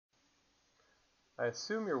I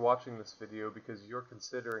assume you're watching this video because you're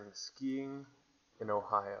considering skiing in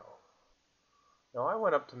Ohio. Now I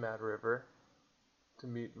went up to Mad River to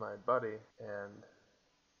meet my buddy, and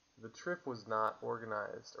the trip was not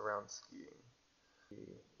organized around skiing. We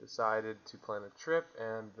decided to plan a trip,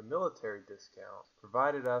 and the military discount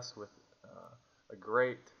provided us with a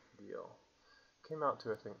great deal. It came out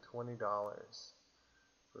to I think $20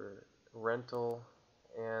 for rental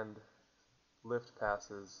and lift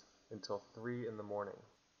passes until 3 in the morning.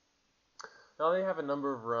 Now they have a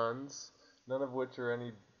number of runs, none of which are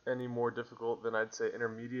any more difficult than I'd say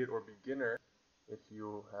intermediate or beginner. If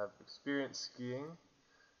you have experience skiing,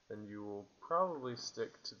 then you will probably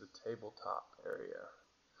stick to the tabletop area.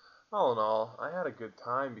 All in all, I had a good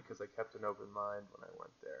time because I kept an open mind when I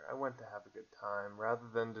went there. I went to have a good time. Rather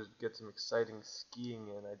than to get some exciting skiing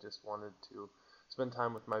in, I just wanted to spend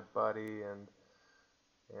time with my buddy and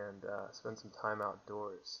spend some time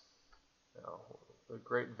outdoors. Now, the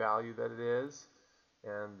great value that it is,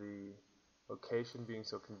 and the location being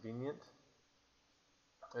so convenient,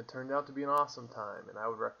 it turned out to be an awesome time, and I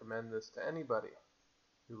would recommend this to anybody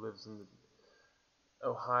who lives in the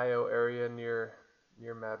Ohio area near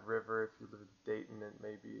Mad River. If you live in Dayton, it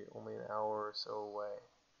may be only an hour or so away.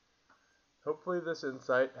 Hopefully this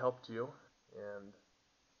insight helped you, and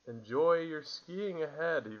enjoy your skiing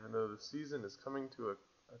ahead, even though the season is coming to a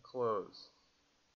close.